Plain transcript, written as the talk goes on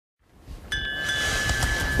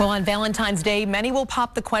Well, on Valentine's Day, many will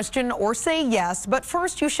pop the question or say yes, but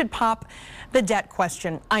first you should pop the debt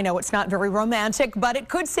question. I know it's not very romantic, but it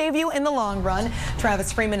could save you in the long run.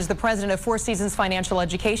 Travis Freeman is the president of Four Seasons Financial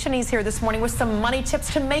Education. He's here this morning with some money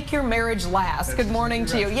tips to make your marriage last. Good morning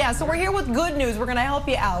to you. Yeah, so we're here with good news. We're going to help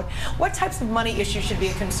you out. What types of money issues should be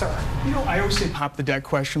a concern? You know, I always say pop the debt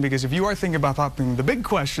question, because if you are thinking about popping the big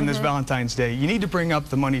question this Valentine's Day, you need to bring up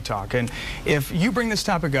the money talk. And if you bring this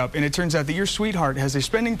topic up and it turns out that your sweetheart has a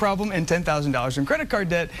spending problem and $10,000 in credit card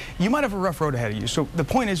debt, you might have a rough road ahead of you. So the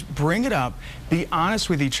point is, bring it up, be honest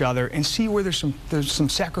with each other, and see where there's some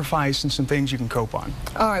sacrifice and some things you can cope on.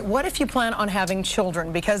 All right, what if you plan on having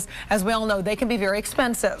children? Because as we all know, they can be very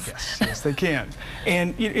expensive. Yes, they can.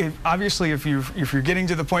 And obviously, if you're getting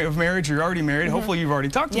to the point of marriage, you're already married. Hopefully you've already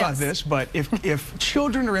talked about this, but if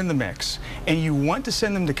children are in the mix and you want to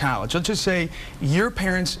send them to college, let's just say your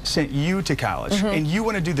parents sent you to college and you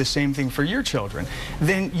want to do the same thing for your children,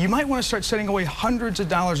 then you might want to start setting away hundreds of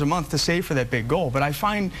dollars a month to save for that big goal. But I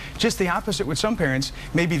find just the opposite with some parents.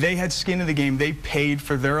 Maybe they had skin in the game, they paid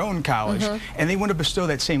for their own college, and they want to bestow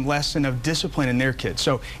that same lesson of discipline in their kids.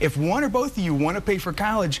 So if one or both of you want to pay for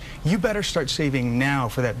college, you better start saving now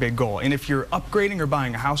for that big goal. And if you're upgrading or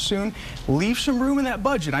buying a house soon, leave some room in that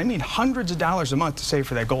budget. I mean, hundreds of dollars a month to save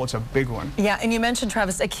for that goal. It's a big one. Yeah, and you mentioned,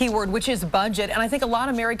 Travis, a key word, which is budget. And I think a lot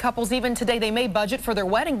of married couples, even today, they may budget for their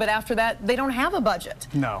wedding, but after that, they don't have a budget.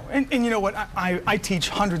 No, and you know what? I teach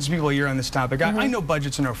hundreds of people a year on this topic. I know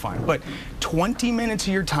budgets are no fun, but 20 minutes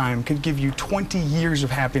of your time can give you 20 years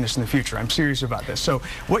of happiness in the future. I'm serious about this. So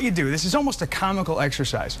what you do, this is almost a comical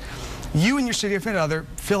exercise. You and your significant other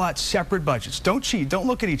fill out separate budgets. Don't cheat. Don't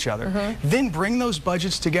look at each other. Then bring those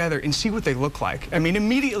budgets together and see what they look like. I mean,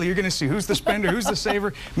 immediately you're going to see who's the spender, who's the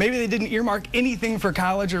saver. Maybe they didn't earmark anything for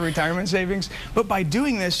college or retirement savings, but by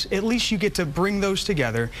doing this, at least you get to bring those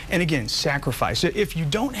together and, again, sacrifice. If you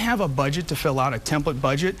don't have a budget to fill out, a template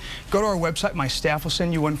budget, go to our website. My staff will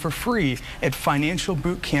send you one for free at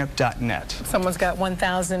financialbootcamp.net. Someone's got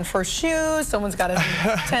 $1,000 for shoes. Someone's got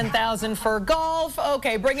 $10,000 for golf.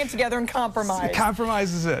 Okay, bring it together and compromise.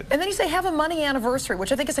 Compromise is it. And then you say have a money anniversary,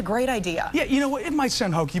 which I think is a great idea. Yeah, you know what? It might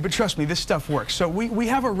sound hokey, but trust me, this stuff works. So we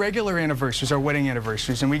have our regular anniversaries, our wedding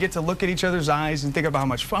anniversaries, and we get to look at each other's eyes and think about how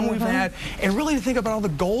much fun we've had, and really to think about all the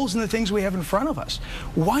goals and the things we have in front of us.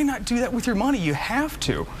 Why not do that with your money? You have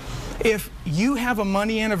to. If you have a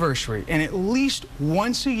money anniversary and at least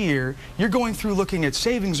once a year you're going through looking at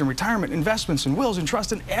savings and retirement, investments and wills and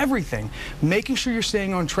trust and everything, making sure you're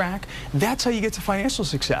staying on track, that's how you get to financial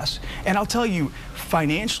success. And I'll tell you,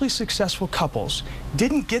 financially successful couples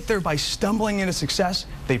didn't get there by stumbling into success,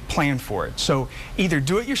 they planned for it. So either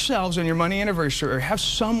do it yourselves on your money anniversary or have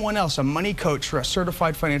someone else, a money coach or a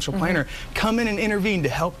certified financial planner, come in and intervene to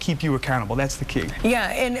help keep you accountable. That's the key. Yeah,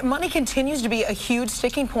 and money continues to be a huge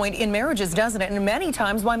sticking point in marriages, doesn't it? And many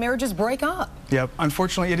times why marriages break up. Yep,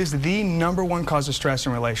 unfortunately it is the #1 cause of stress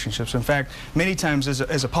in relationships. In fact, many times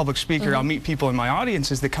as a public speaker, I'll meet people in my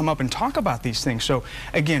audiences that come up and talk about these things. So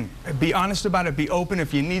again, be honest about it, be open.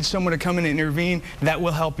 If you need someone to come in and intervene, that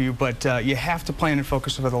will help you, but you have to plan and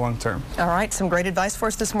focus for the long term. All right, some great advice for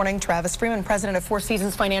us this morning. Travis Freeman, president of Four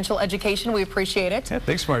Seasons Financial Education. We appreciate it. Yeah,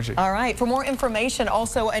 thanks, Margie. All right, for more information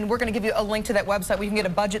also, and we're going to give you a link to that website where you can get a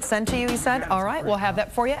budget sent to you, he said. All right, we'll have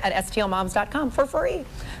that for you at stlmoms.com for free.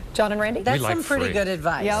 John and Randy? That's some pretty good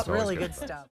advice. Yep. Really good stuff.